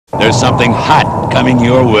There's something hot coming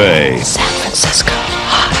your way. San Francisco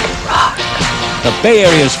Hot Rock. The Bay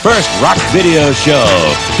Area's first rock video show,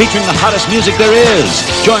 featuring the hottest music there is.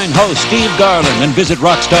 Join host Steve Garland and visit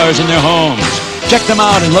rock stars in their homes. Check them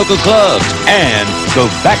out in local clubs and go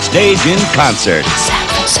backstage in concert. San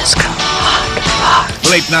Francisco Hot Rock.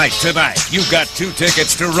 Late night tonight. You've got 2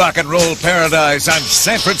 tickets to Rock and Roll Paradise on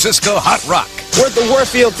San Francisco Hot Rock. We're at the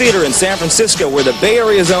Warfield Theater in San Francisco, where the Bay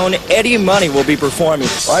Area's own Eddie Money will be performing.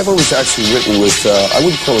 I've always actually written with, I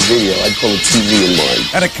wouldn't call it video, I'd call it TV in mind.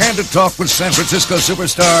 And a candid talk with San Francisco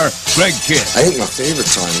superstar Greg Kidd. I think my favorite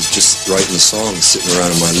time is just writing the songs, sitting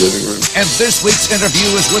around in my living room. And this week's interview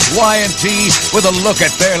is with Y&T with a look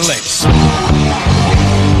at their latest.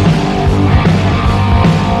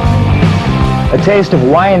 A taste of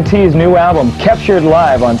Y&T's new album, captured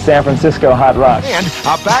live on San Francisco Hot Rock. And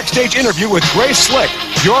a backstage interview with Grace Slick.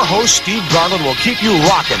 Your host, Steve Garland, will keep you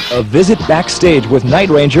rocking. A visit backstage with Night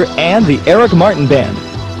Ranger and the Eric Martin Band.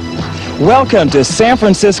 Welcome to San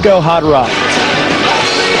Francisco Hot Rock.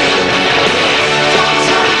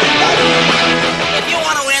 If you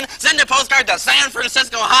want to win, send a postcard to San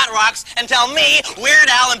Francisco Hot Rocks and tell me, Weird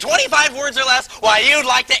Al, in 25 words or less, why you'd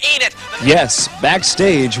like to eat it. Yes,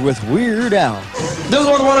 backstage with Weird Al. This is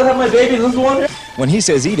the one that had my baby. This is the one. When he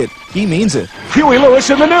says eat it, he means it. Huey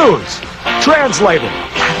Lewis in the news. Translated.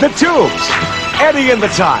 The Tubes. Eddie in the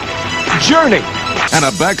Time. Journey. And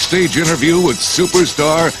a backstage interview with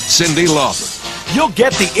superstar Cyndi Lauper. You'll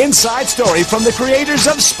get the inside story from the creators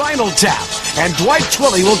of Spinal Tap. And Dwight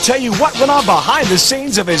Twilley will tell you what went on behind the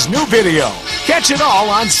scenes of his new video. Catch it all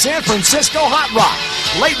on San Francisco Hot Rock.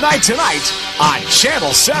 Late night tonight on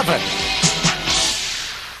Channel 7.